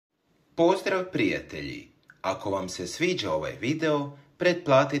Pozdrav prijatelji! Ako vam se sviđa ovaj video,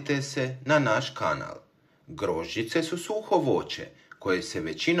 pretplatite se na naš kanal. Grožđice su suho voće koje se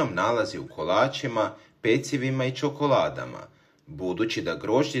većinom nalazi u kolačima, pecivima i čokoladama. Budući da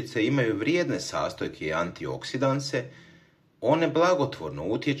grožđice imaju vrijedne sastojke i antioksidanse, one blagotvorno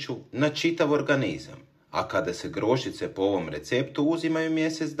utječu na čitav organizam, a kada se grožđice po ovom receptu uzimaju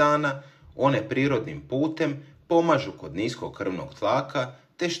mjesec dana, one prirodnim putem pomažu kod niskog krvnog tlaka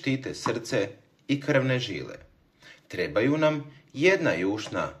te štite srce i krvne žile. Trebaju nam 1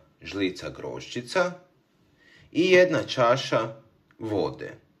 jušna žlica grožđica i 1 čaša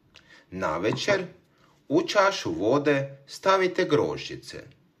vode. Navečer u čašu vode stavite grožđice.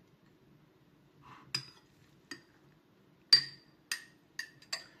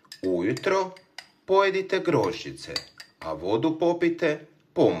 Ujutro pojedite grožđice, a vodu popite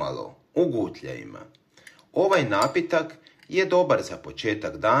pomalo, u gutljajima. Ovaj napitak je dobar za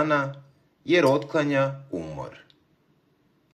početak dana jer otklanja umor.